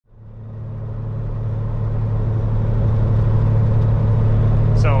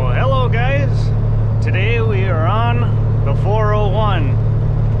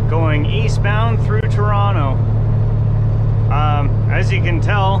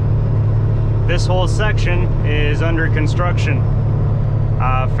this whole section is under construction.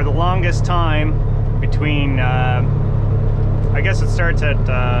 For the longest time, between, I guess it starts at,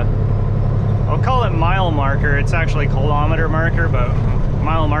 I'll call it mile marker. It's actually kilometer marker, but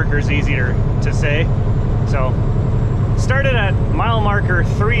mile marker is easier to say. So, started at mile marker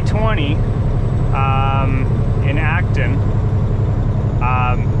 320 in Acton.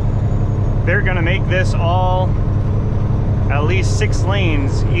 They're gonna make this all at least 6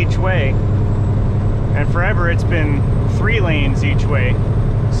 lanes each way, and forever it's been 3 lanes each way,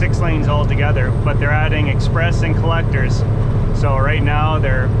 6 lanes altogether, but they're adding express and collectors. So right now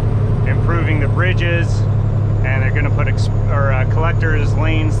they're improving the bridges, and they're gonna put collectors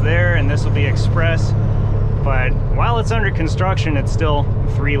lanes there, and this will be express. But while it's under construction, it's still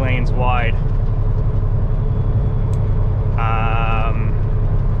 3 lanes wide.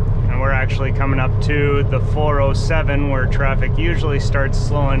 And we're actually coming up to the 407, where traffic usually starts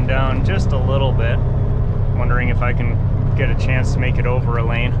slowing down just a little bit. Wondering if I can get a chance to make it over a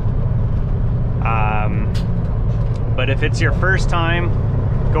lane. But if it's your first time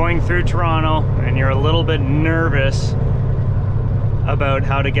going through Toronto and you're a little bit nervous about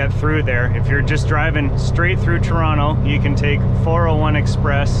how to get through there, if you're just driving straight through Toronto, you can take 401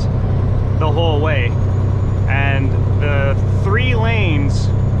 Express the whole way, and the 3 lanes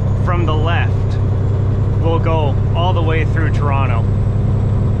from the left will go all the way through Toronto.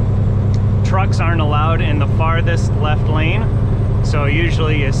 Trucks aren't allowed in the farthest left lane, so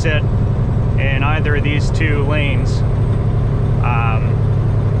usually you sit in either of these 2 lanes.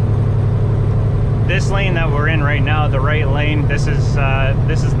 This lane that we're in right now, the right lane, this is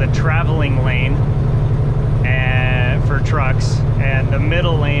the traveling lane and for trucks, and the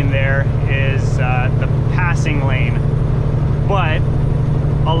middle lane there is the passing lane. But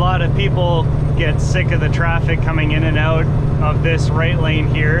a lot of people get sick of the traffic coming in and out of this right lane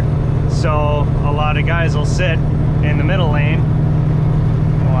here, so a lot of guys will sit in the middle lane.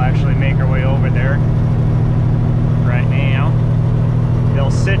 We'll actually make our way over there right now. They'll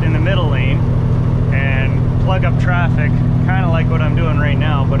sit in the middle lane and plug up traffic, kind of like what I'm doing right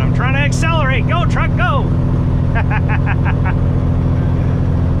now, but I'm trying to accelerate. Go, truck, go!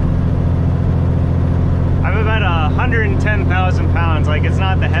 I'm about 110,000 pounds. Like, it's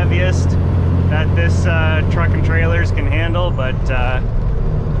not the heaviest that this truck and trailers can handle, but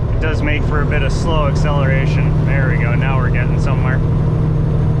it does make for a bit of slow acceleration. There we go, now we're getting somewhere.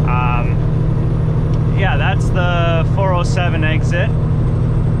 Yeah, that's the 407 exit.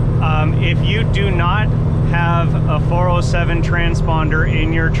 If you do not have a 407 transponder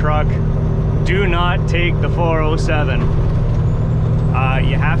in your truck, do not take the 407.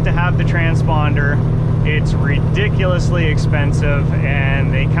 You have to have the transponder. It's ridiculously expensive,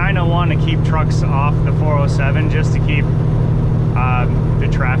 and they kind of want to keep trucks off the 407 just to keep the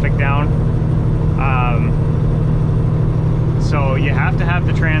traffic down. So you have to have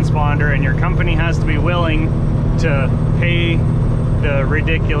the transponder, and your company has to be willing to pay the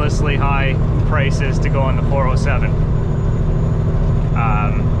ridiculously high prices to go on the 407.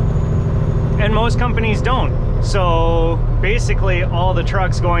 And most companies don't. So basically all the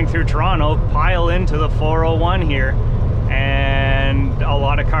trucks going through Toronto pile into the 401 here, and a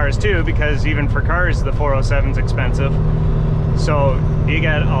lot of cars too, because even for cars the 407 is expensive. So you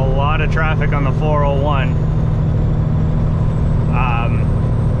get a lot of traffic on the 401,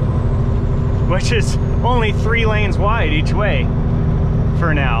 which is only 3 lanes wide each way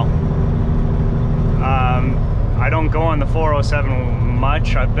for now. I don't go on the 407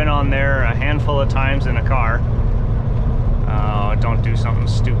 much. I've been on there a handful of times in a car. Don't do something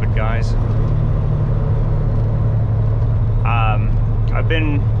stupid, guys. I've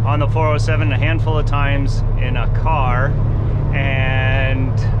been on the 407 a handful of times in a car,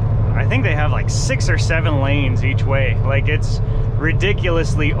 and I think they have like 6 or 7 lanes each way. Like, it's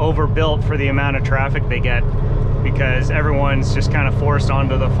ridiculously overbuilt for the amount of traffic they get, because everyone's just kind of forced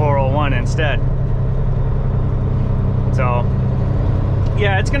onto the 401 instead. So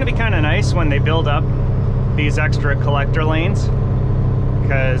yeah, it's going to be kind of nice when they build up these extra collector lanes,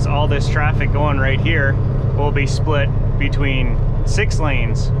 because all this traffic going right here will be split between 6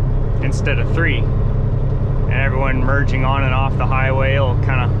 lanes instead of 3, and everyone merging on and off the highway will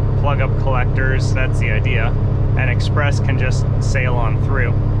kind of plug up collectors. That's the idea, and express can just sail on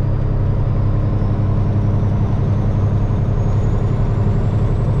through.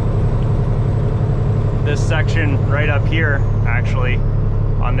 This section right up here, actually,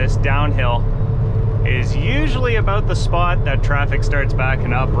 on this downhill, is usually about the spot that traffic starts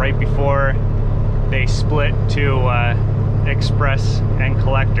backing up right before they split to express and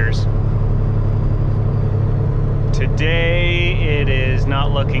collectors. Today it is not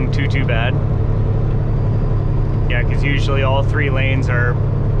not looking too bad. Yeah, because usually all 3 lanes are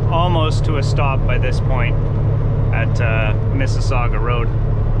almost to a stop by this point at Mississauga Road.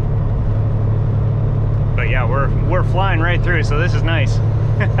 But yeah, we're flying right through, so this is nice.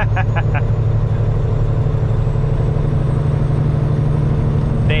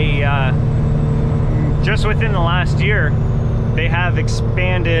 They just within the last year, they have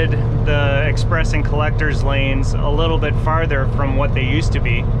expanded the express and collectors lanes a little bit farther from what they used to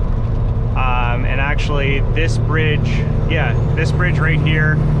be. And actually this bridge, yeah, this bridge right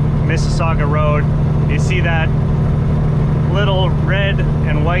here, Mississauga Road, you see that little red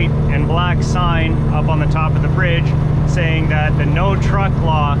and white and black sign up on the top of the bridge saying that the no truck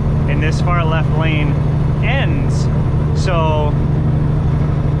law in this far left lane ends. So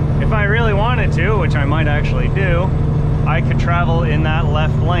if I really wanted to, which I might actually do, I could travel in that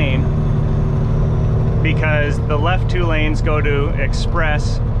left lane, because the left 2 lanes go to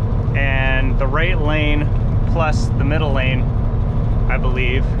express, and the right lane plus the middle lane, I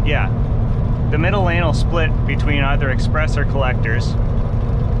believe, yeah, the middle lane will split between either express or collectors.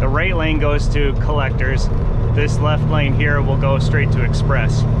 The right lane goes to collectors. This left lane here will go straight to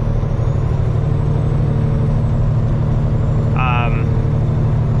express.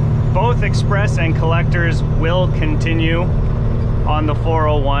 Both express and collectors will continue on the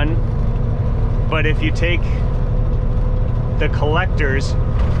 401, but if you take the collectors,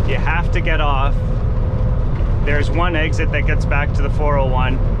 you have to get off. There's one exit that gets back to the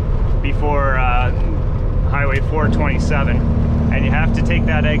 401 before Highway 427, and you have to take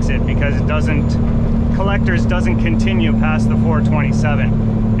that exit because it doesn't, collectors doesn't continue past the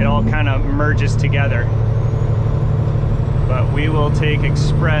 427. It all kind of merges together. But we will take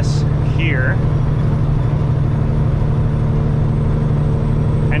express here.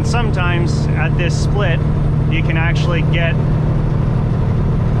 And sometimes at this split, you can actually get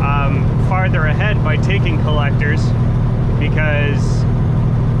farther ahead by taking collectors, because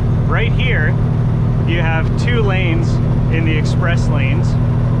right here you have 2 lanes in the express lanes,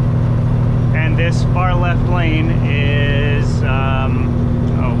 and this far left lane is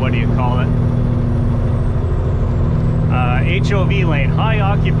oh, what do you call it? HOV lane, high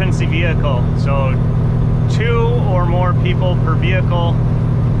occupancy vehicle. So 2 or more people per vehicle.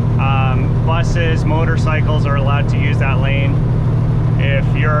 Buses, motorcycles are allowed to use that lane. If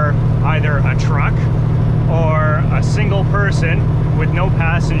you're either a truck or a single person with no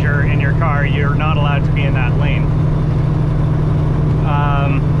passenger in your car, you're not allowed to be in that lane.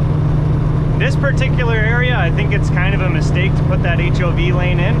 This particular area, I think it's kind of a mistake to put that HOV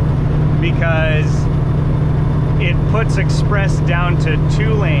lane in, because it puts express down to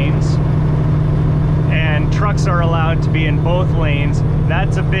 2 lanes, and trucks are allowed to be in both lanes.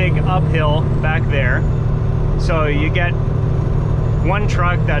 That's a big uphill back there. So you get one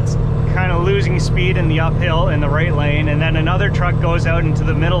truck that's kind of losing speed in the uphill in the right lane, and then another truck goes out into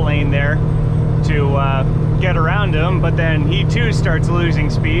the middle lane there to get around him, but then he too starts losing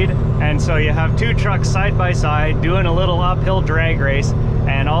speed, and so you have 2 trucks side by side doing a little uphill drag race,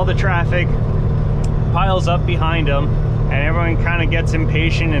 and all the traffic piles up behind them, and everyone kind of gets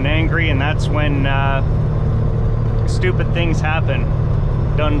impatient and angry, and that's when stupid things happen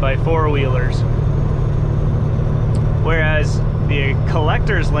done by 4-wheelers. Whereas the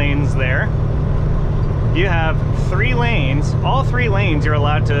collectors lanes there, you have 3 lanes, all 3 lanes you're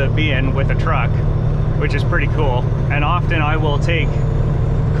allowed to be in with a truck, which is pretty cool. And often I will take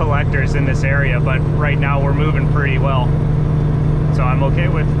collectors in this area, but right now we're moving pretty well, so I'm okay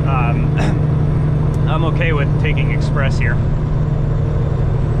with I'm okay with taking express here.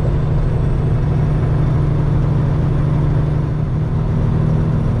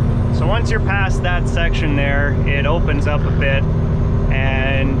 So once you're past that section there, it opens up a bit,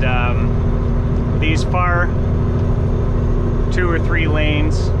 and these far 2 or 3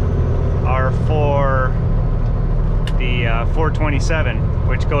 lanes are for the 427,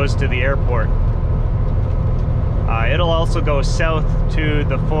 which goes to the airport. It'll also go south to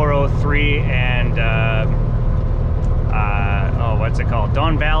the 403 and oh, what's it called?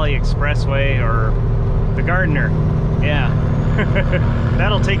 Don Valley Expressway, or the Gardiner. Yeah.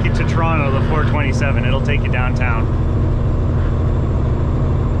 That'll take you to Toronto, the 427. It'll take you downtown.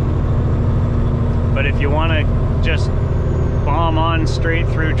 But if you want to just bomb on straight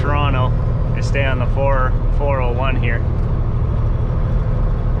through Toronto, you stay on the 401 here.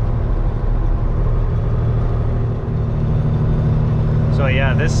 So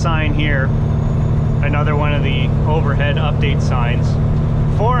yeah, this sign here, another one of the overhead update signs.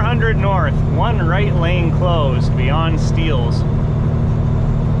 400 north, 1 right lane closed beyond Steeles.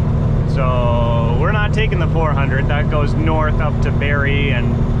 So So we're not taking the 400. That goes north up to Barrie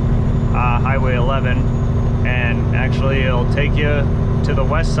and Highway 11, and actually it'll take you to the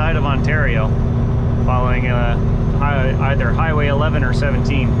west side of Ontario, following either Highway 11 or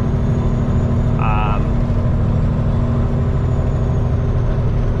 17.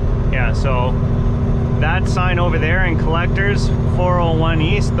 Yeah, so that sign over there in Collectors, 401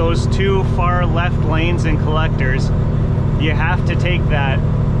 East, those two far left lanes in Collectors, you have to take that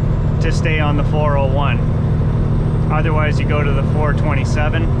to stay on the 401. Otherwise you go to the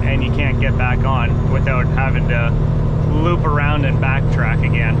 427 and you can't get back on without having to loop around and backtrack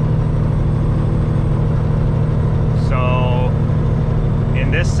again. So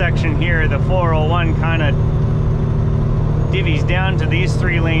in this section here, the 401 kind of divvies down to these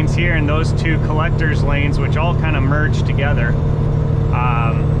 3 lanes here and those 2 Collectors lanes, which all kind of merge together.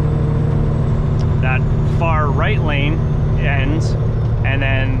 That far right lane ends, and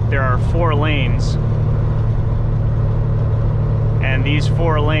then there are 4 lanes, and these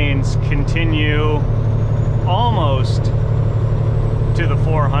 4 lanes continue almost to the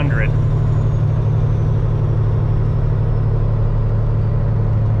 400.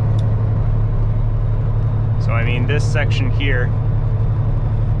 So I mean, this section here,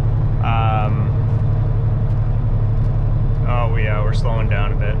 oh yeah, we're slowing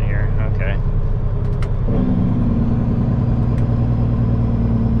down a bit here, okay.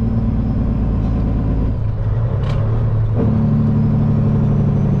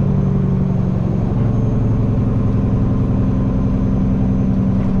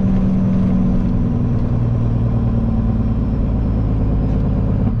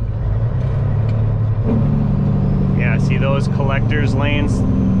 Those Collectors lanes,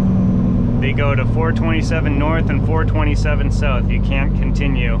 they go to 427 north and 427 south. You can't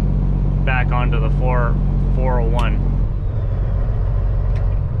continue back onto the 401.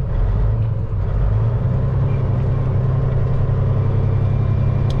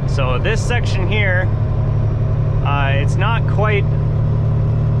 So this section here, it's not quite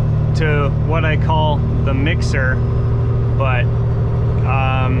to what I call the mixer, but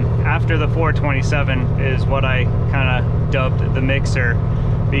after the 427 is what I kind of dubbed the mixer,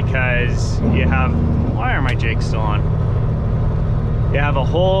 because you have, why are my jakes still on? You have a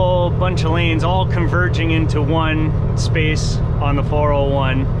whole bunch of lanes all converging into one space on the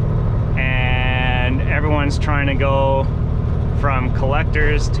 401, and everyone's trying to go from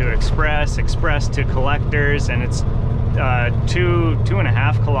Collectors to Express, Express to Collectors, and it's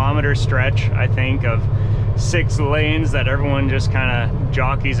 2.5 kilometer stretch, I think, of 6 lanes that everyone just kind of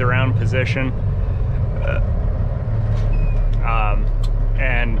jockeys around position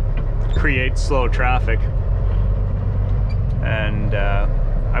and creates slow traffic. And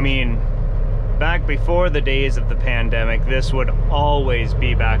I mean, back before the days of the pandemic, this would always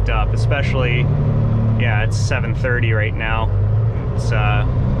be backed up, especially, yeah, it's 7:30 right now. It's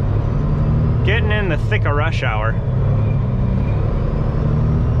getting in the thick of rush hour.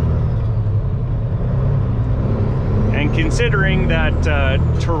 And considering that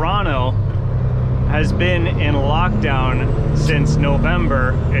Toronto has been in lockdown since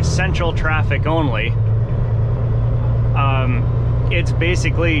November, essential traffic only, it's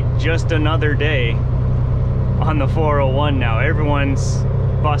basically just another day on the 401 now. Everyone's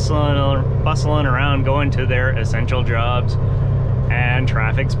bustling around, going to their essential jobs, and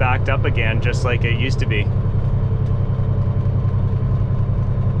traffic's backed up again, just like it used to be.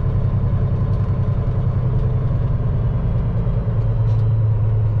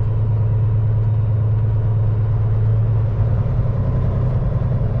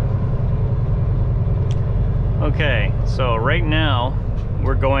 Okay, so right now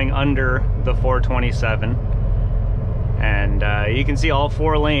we're going under the 427, and you can see all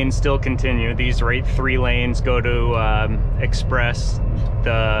 4 lanes still continue. These right 3 lanes go to Express.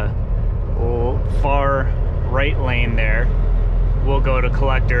 The far right lane there will go to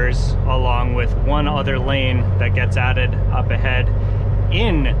Collectors, along with 1 other lane that gets added up ahead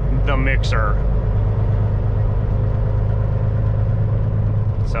in the mixer.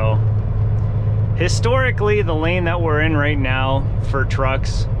 So historically, the lane that we're in right now for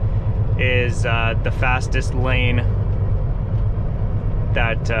trucks is the fastest lane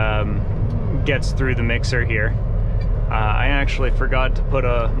that gets through the mixer here. I actually forgot to put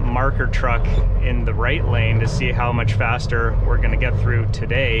a marker truck in the right lane to see how much faster we're gonna get through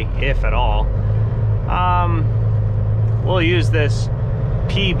today, if at all. We'll use this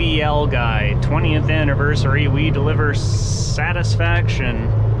PBL guy, 20th anniversary, we deliver satisfaction.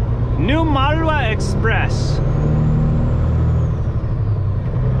 New Malwa Express.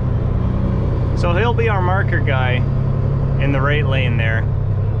 So he'll be our marker guy in the right lane there.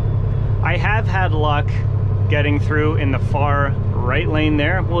 I have had luck getting through in the far right lane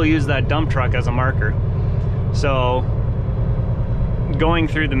there. We'll use that dump truck as a marker. So going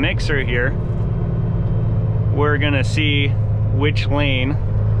through the mixer here, we're gonna see which lane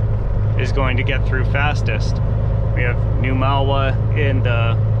is going to get through fastest. We have New Malwa in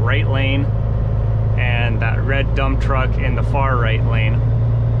the right lane and that red dump truck in the far right lane.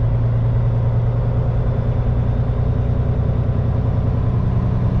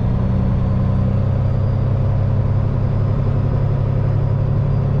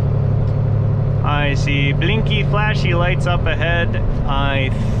 I see blinky flashy lights up ahead. I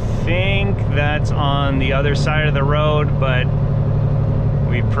think that's on the other side of the road, but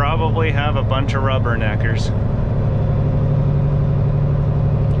we probably have a bunch of rubberneckers.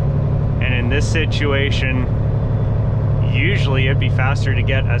 And in this situation, usually it'd be faster to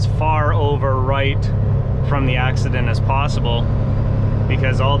get as far over right from the accident as possible,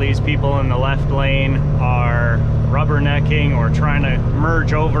 because all these people in the left lane are rubbernecking or trying to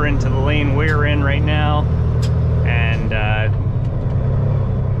merge over into the lane we're in right now, and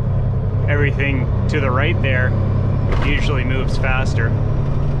everything to the right there usually moves faster.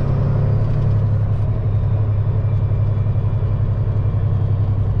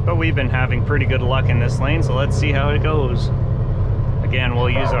 But we've been having pretty good luck in this lane, so let's see how it goes. Again, we'll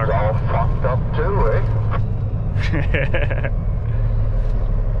use our... all fucked up too, eh?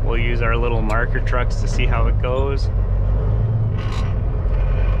 We'll use our little marker trucks to see how it goes.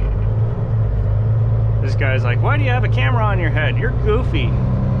 This guy's like, why do you have a camera on your head? You're goofy.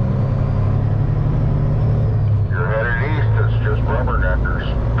 You're headed east, it's just rubberneckers.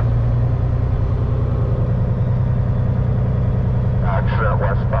 Accident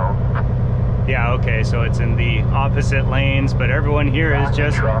westbound. Yeah, okay, so it's in the opposite lanes, but everyone here is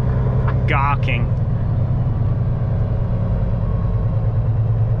just gawking.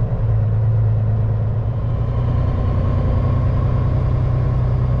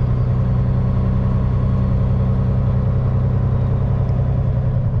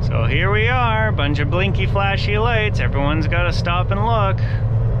 So here we are, bunch of blinky flashy lights. Everyone's got to stop and look.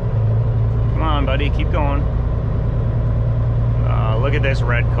 Come on, buddy, keep going. Look at this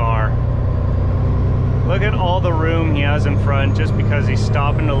red car. Look at all the room he has in front just because he's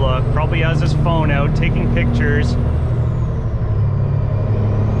stopping to look. Probably has his phone out, taking pictures.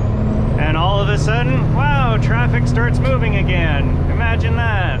 And all of a sudden, wow, traffic starts moving again. Imagine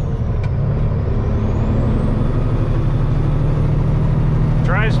that.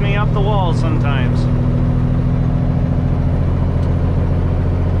 Drives me up the wall sometimes.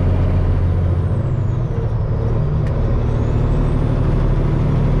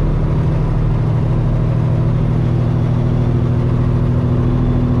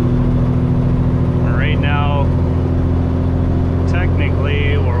 Right now,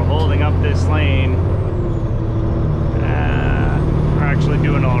 technically, we're holding up this lane. We're actually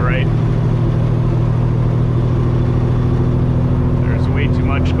doing all right. Too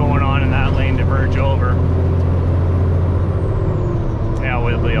much going on in that lane to merge over. Yeah,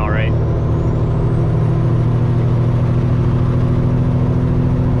 we'll be all right.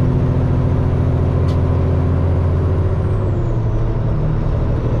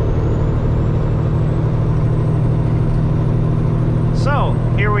 So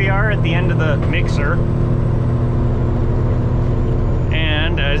here we are at the end of the mixer,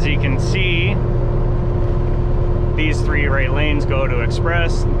 and as you can see, these three right lanes go to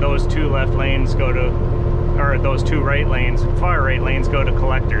express, those two left lanes go to, or those two right lanes, far right lanes go to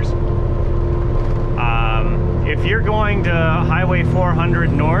collectors. If you're going to Highway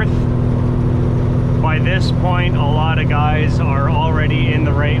 400 north, by this point a lot of guys are already in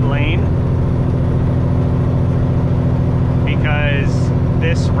the right lane, because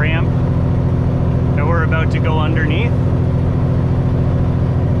this ramp that we're about to go underneath,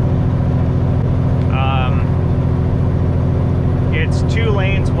 it's 2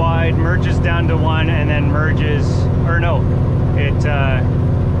 lanes wide, merges down to 1, and then merges, or no, it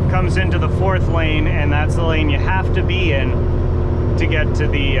comes into the 4th lane, and that's the lane you have to be in to get to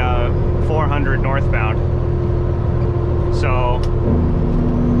the 400 northbound. So,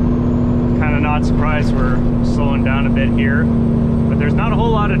 kind of not surprised we're slowing down a bit here, but there's not a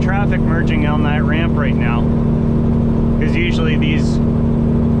whole lot of traffic merging on that ramp right now, because usually these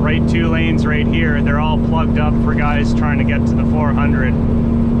right 2 lanes right here, they're all plugged up for guys trying to get to the 400,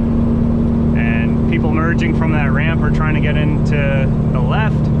 and people merging from that ramp are trying to get into the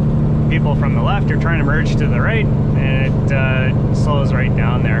left. People from the left are trying to merge to the right, and it slows right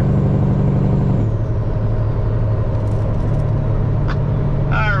down there.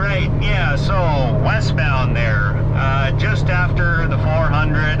 All right, yeah, so westbound there, just after the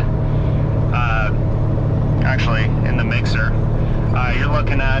 400, actually, in the mixer. You're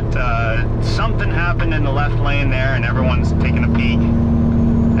looking at something happened in the left lane there and everyone's taking a peek.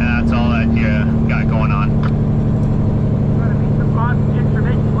 And that's all that you got going on. Gotta be some odd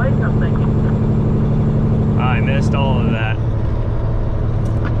intermittent lights, I'm thinking. I missed all of that.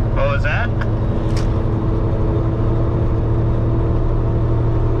 What was that?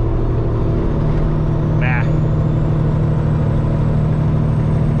 Nah.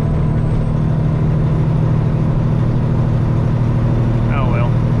 Oh well.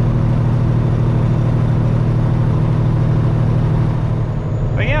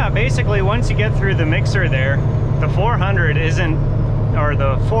 But yeah, basically once you get through the mixer there, the 400 isn't, or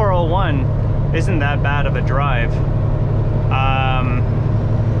the 401 isn't that bad of a drive.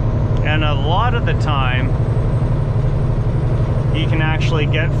 And a lot of the time you can actually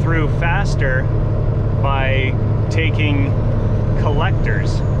get through faster by taking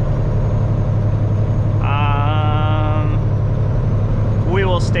collectors. We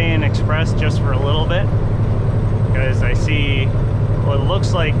will stay in Express just for a little bit because I see what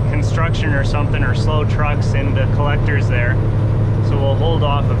looks like construction or something, or slow trucks in the collectors there, so we'll hold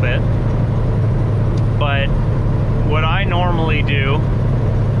off a bit. But what I normally do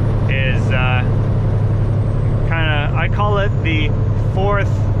is I call it the 4th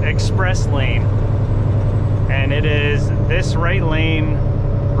express lane, and it is this right lane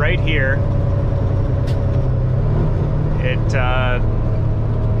right here.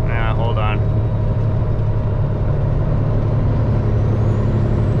 Hold on.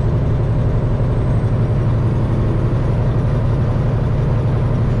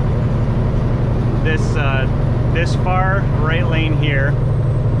 This far right lane here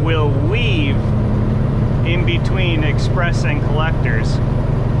will weave in between express and collectors,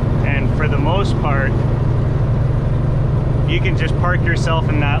 and for the most part you can just park yourself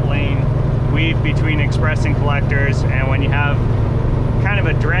in that lane, weave between express and collectors, and when you have kind of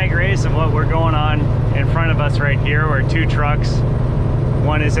a drag race of what we're going on in front of us right here, where 2 trucks,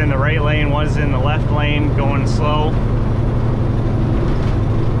 one is in the right lane, one is in the left lane going slow,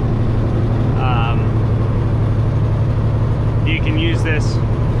 you can use this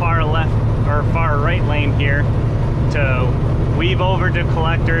far left or far right lane here to weave over to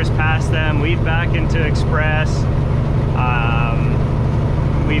collectors, pass them, weave back into express,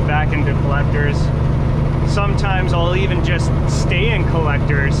 weave back into collectors. Sometimes I'll even just stay in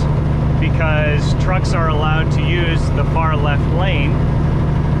collectors because trucks are allowed to use the far left lane,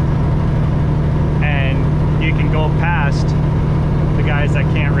 and you can go past the guys that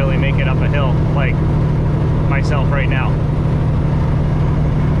can't really make it up a hill, like myself right now.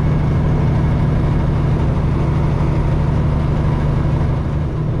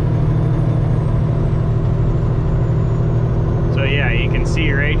 Yeah, you can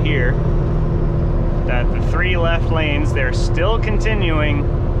see right here that the 3 left lanes, they're still continuing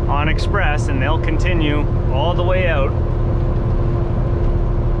on express, and they'll continue all the way out.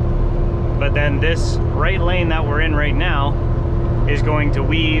 But then this right lane that we're in right now is going to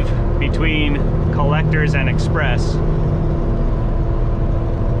weave between collectors and express.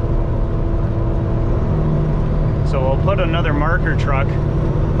 So we'll put another marker truck.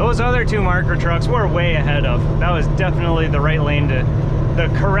 Those other 2 marker trucks we're way ahead of. That was definitely the right lane to, the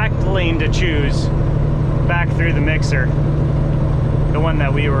correct lane to choose back through the mixer. The one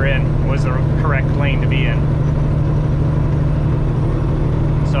that we were in was the correct lane to be in.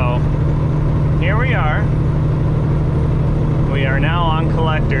 So here we are. We are now on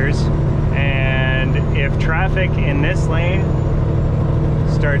collectors, and if traffic in this lane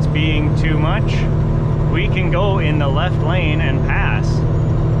starts being too much, we can go in the left lane and pass.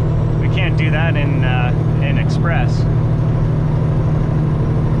 We can't do that in express.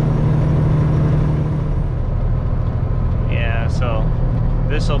 Yeah, so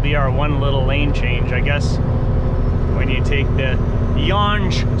this will be our one little lane change, I guess. When you take the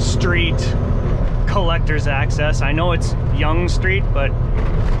Yonge Street collector's access, I know it's Young Street, but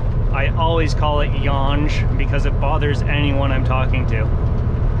I always call it Yonge because it bothers anyone I'm talking to.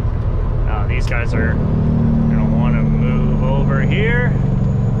 These guys are gonna want to move over here.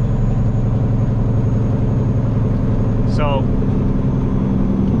 So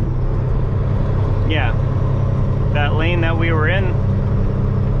yeah, that lane that we were in,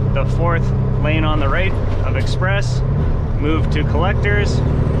 the 4th lane on the right of express, moved to collectors.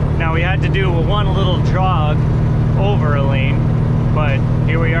 Now we had to do one little jog over a lane, but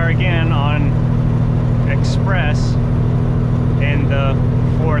here we are again on express in the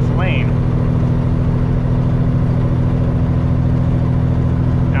 4th lane.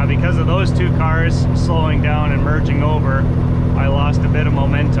 Now because of those 2 cars slowing down and merging over, I lost a bit of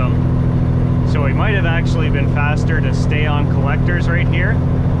momentum. So we might have actually been faster to stay on collectors right here.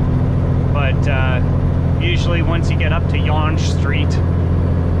 But usually once you get up to Yonge Street,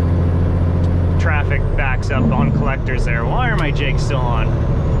 traffic backs up on collectors there. Why are my jakes still on?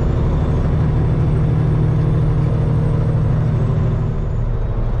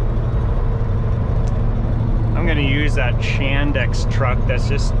 I'm gonna use that Shandex truck that's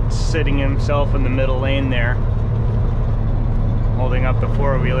just sitting himself in the middle lane there, holding up the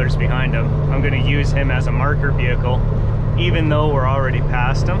four-wheelers behind him. I'm gonna use him as a marker vehicle, even though we're already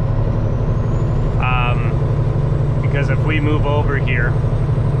past him. Because if we move over here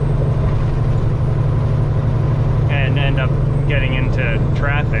and end up getting into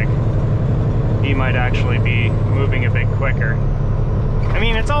traffic, he might actually be moving a bit quicker. I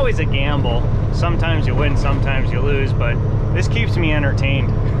mean, it's always a gamble. Sometimes you win, sometimes you lose, but this keeps me entertained.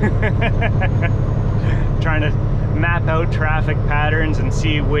 Trying to map out traffic patterns and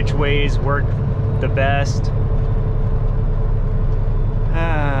see which ways work the best.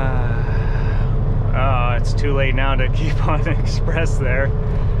 Oh, it's too late now to keep on express there.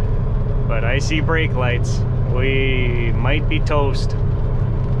 But I see brake lights. We might be toast.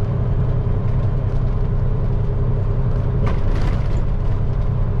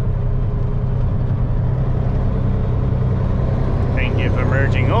 Thank you for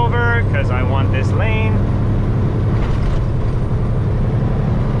merging over, because I want this lane.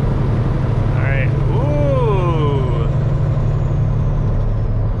 Alright, ooh!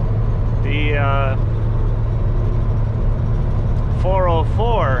 The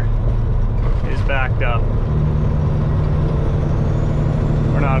 404 is backed up.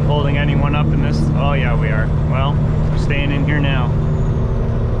 We're not holding anyone up in this. Oh yeah, we are. Well, we're staying in here now.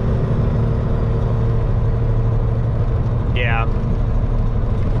 Yeah.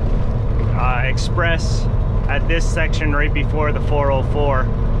 Express at this section right before the 404.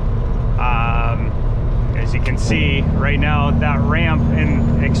 As you can see right now, that ramp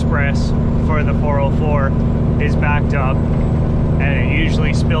in Express for the 404 is backed up, and it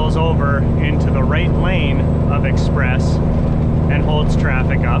usually spills over into the right lane of Express and holds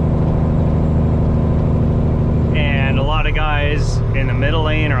traffic up. And a lot of guys in the middle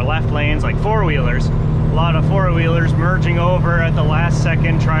lane or left lanes, like four-wheelers, a lot of four-wheelers merging over at the last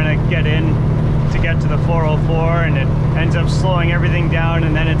second trying to get in to get to the 404, and it ends up slowing everything down,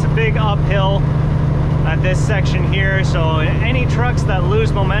 and then it's a big uphill at this section here. So any trucks that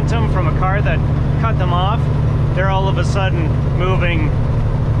lose momentum from a car that cut them off, they're all of a sudden moving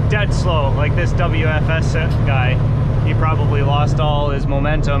dead slow, like this WFS guy. He probably lost all his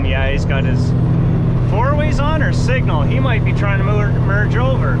momentum. Yeah, he's got his four-ways on or signal. He might be trying to merge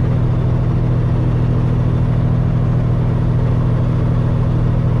over.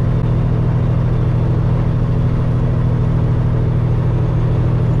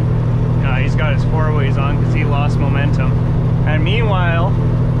 He's got his four-ways on because he lost momentum. And meanwhile,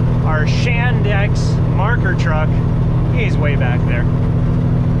 our Shandex marker truck, he's way back there.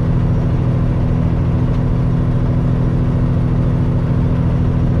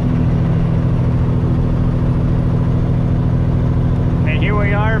 And here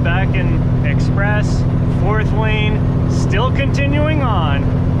we are back in Express, fourth lane, still continuing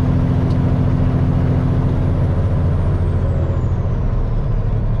on.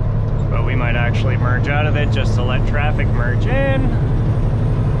 We might actually merge out of it just to let traffic merge in.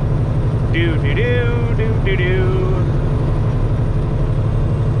 Do do do do do do.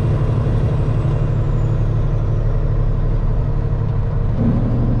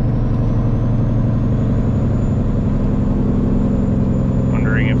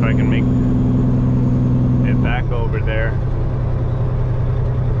 Wondering if I can make it back over there.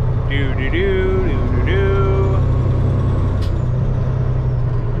 Do do do do do do.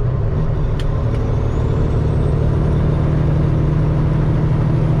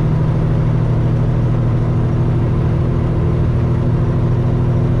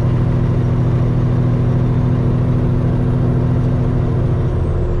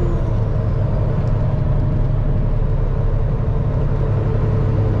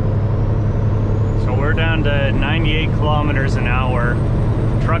 Down to 98 kilometers an hour.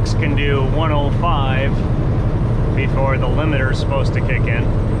 Trucks can do 105 before the limiter is supposed to kick in.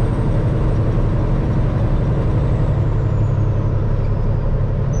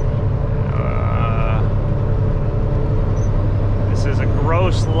 This is a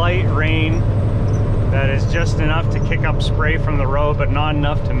gross light rain that is just enough to kick up spray from the road, but not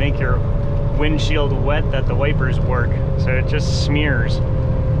enough to make your windshield wet that the wipers work. So it just smears.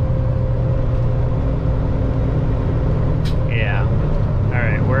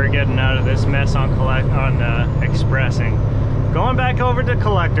 We're getting out of this mess on Expressing. going back over to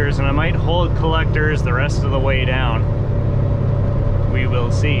collectors, and I might hold collectors the rest of the way down. We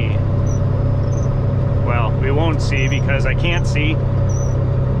will see. Well, we won't see because I can't see.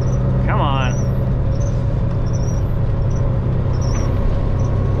 Come on.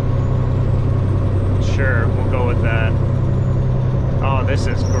 Sure, we'll go with that. Oh, this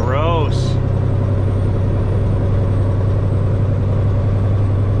is gross.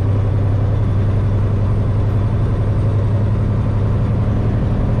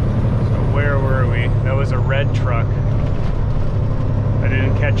 Was a red truck. I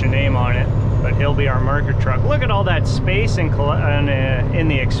didn't catch a name on it, but he'll be our marker truck. Look at all that space in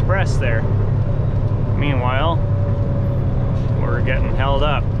the Express there. Meanwhile, we're getting held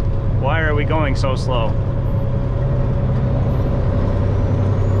up. Why are we going so slow?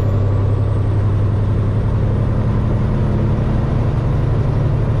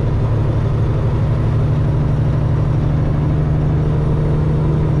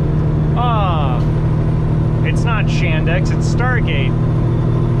 It's not Shandex, it's Stargate.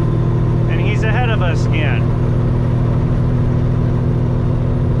 And he's ahead of us again.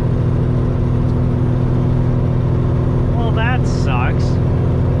 Well, that sucks.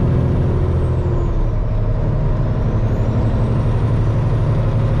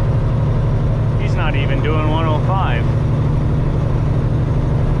 He's not even doing 105.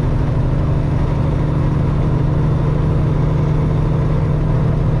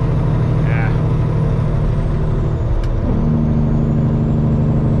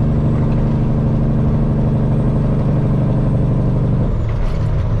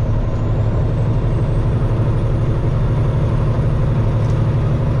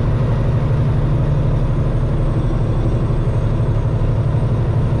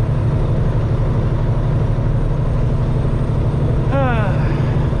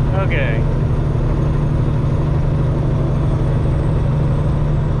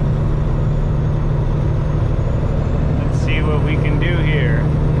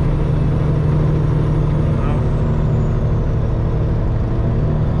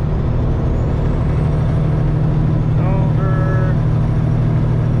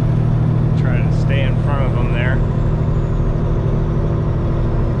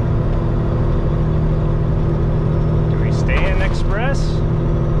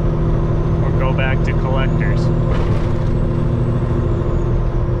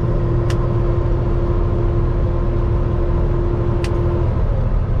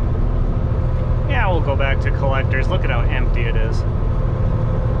 Look at how empty it is.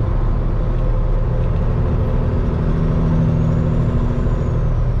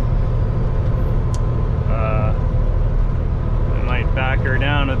 I might back her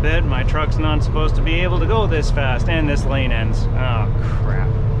down a bit. My truck's not supposed to be able to go this fast, and this lane ends. Oh, crap.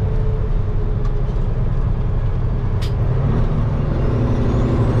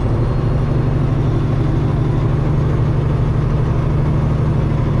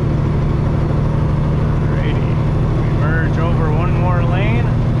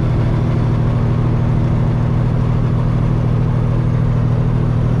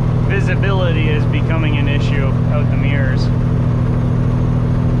 Visibility is becoming an issue out the mirrors.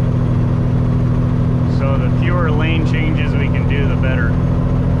 So the fewer lane changes we can do, the better.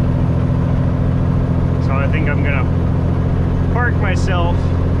 So I think I'm gonna park myself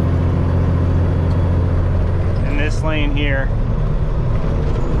in this lane here.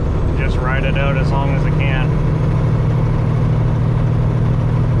 Just ride it out as long as I can.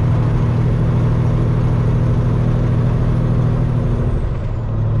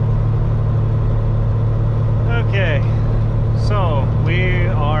 Okay, so we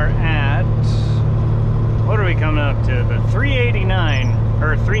are at, what are we coming up to? The 389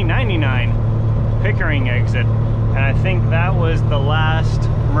 or 399 Pickering exit, and I think that was the last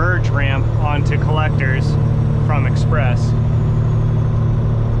merge ramp onto collectors from Express.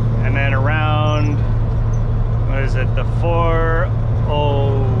 And then around, what is it, the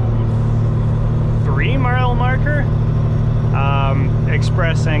 403 mile marker,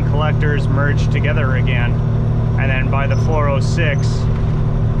 Express and collectors merged together again. And then by the 406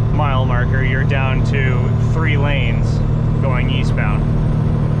 mile marker, you're down to 3 lanes going eastbound.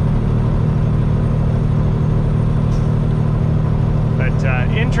 But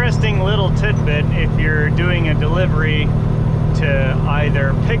interesting little tidbit, if you're doing a delivery to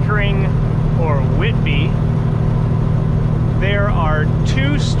either Pickering or Whitby, there are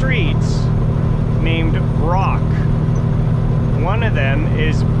 2 streets named Brock. One of them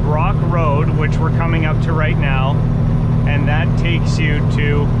is Brock Road, which we're coming up to right now, and that takes you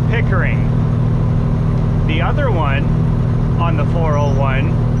to Pickering. The other one on the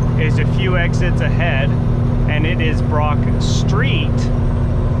 401 is a few exits ahead, and it is Brock Street,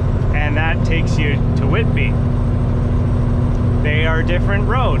 and that takes you to Whitby. They are different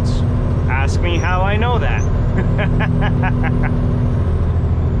roads. Ask me how I know that.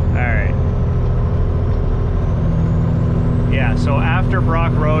 Alright. Yeah, so after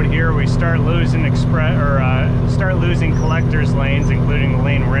Brock Road here, we start losing start losing collectors lanes, including the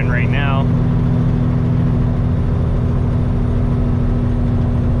lane we're in right now.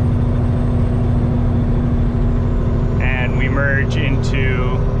 And we merge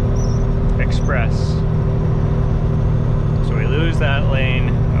into Express. So we lose that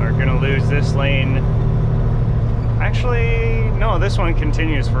lane. We're gonna lose this lane. Actually, no, this one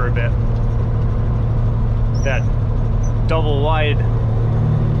continues for a bit. That double wide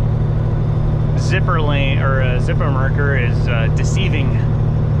zipper lane or zipper marker is deceiving.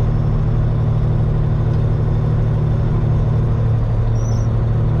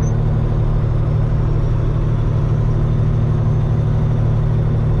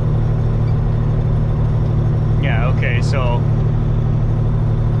 Yeah, okay, so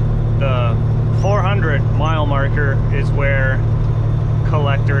the 400 mile marker is where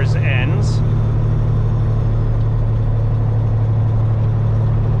Collectors ends.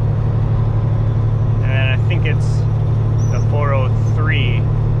 I think it's the 403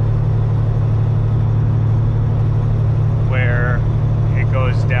 where it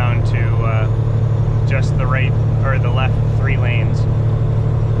goes down to just the right or the left 3 lanes.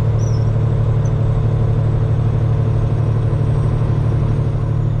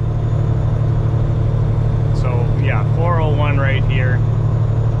 So yeah, 401 right here.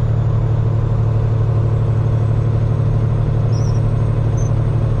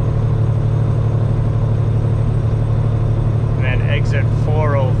 Exit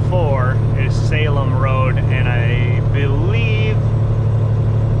 404 is Salem Road, and I believe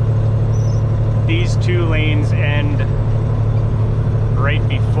these 2 lanes end right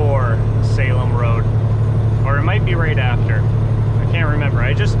before Salem Road, or it might be right after. I can't remember.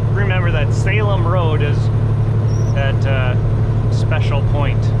 I just remember that Salem Road is that special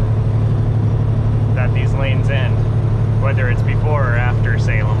point that these lanes end, whether it's before or after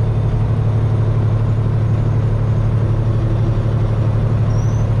Salem.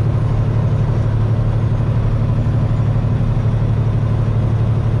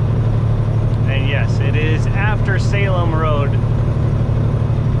 Yes, it is after Salem Road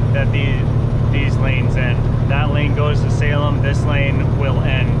that these lanes end. That lane goes to Salem, this lane will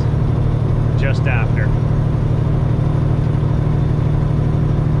end just after.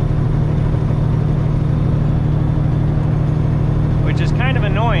 Which is kind of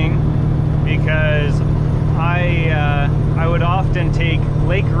annoying because I would often take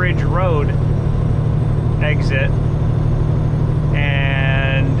Lake Ridge Road exit,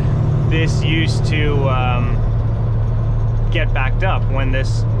 and this used to get backed up when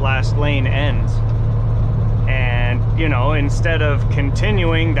this last lane ends. And, you know, instead of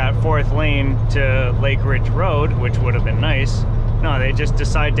continuing that 4th lane to Lake Ridge Road, which would have been nice, no, they just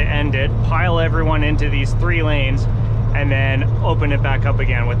decide to end it, pile everyone into these 3 lanes, and then open it back up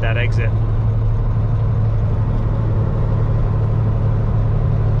again with that exit.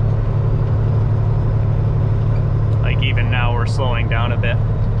 Like even now we're slowing down a bit.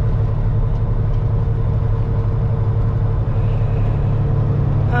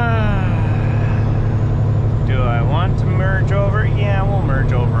 Do I want to merge over? Yeah, we'll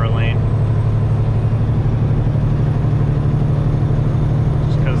merge over a lane.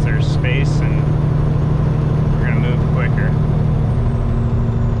 Just because there's space and we're going to move quicker.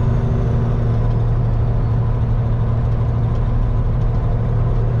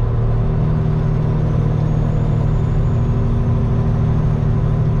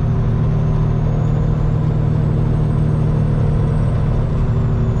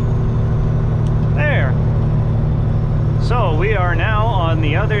 We are now on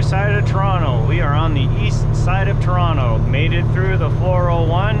the other side of Toronto. We are on the east side of Toronto. Made it through the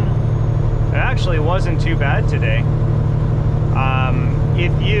 401. It actually wasn't too bad today.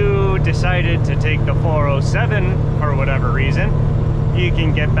 If you decided to take the 407 for whatever reason, you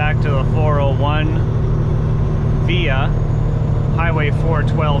can get back to the 401 via Highway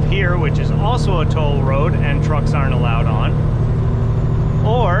 412 here, which is also a toll road and trucks aren't allowed on.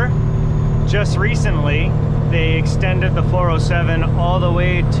 Or, just recently, they extended the 407 all the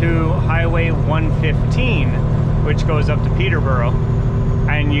way to Highway 115, which goes up to Peterborough,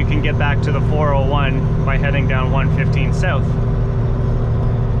 and you can get back to the 401 by heading down 115 south.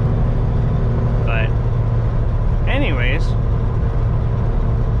 But anyways,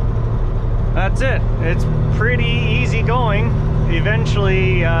 that's it. It's pretty easy going.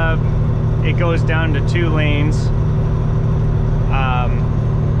 Eventually it goes down to 2 lanes.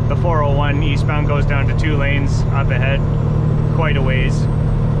 The 401 eastbound goes down to 2 lanes up ahead, quite a ways.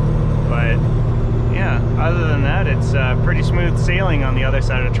 But yeah, other than that, it's pretty smooth sailing on the other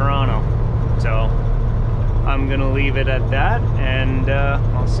side of Toronto. So I'm gonna leave it at that, and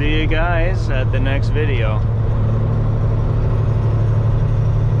I'll see you guys at the next video.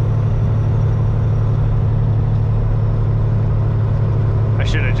 I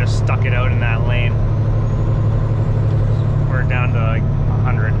should have just stuck it out in that lane. We're down to like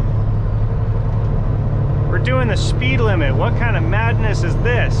 100. We're doing the speed limit. What kind of madness is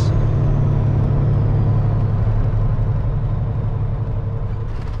this?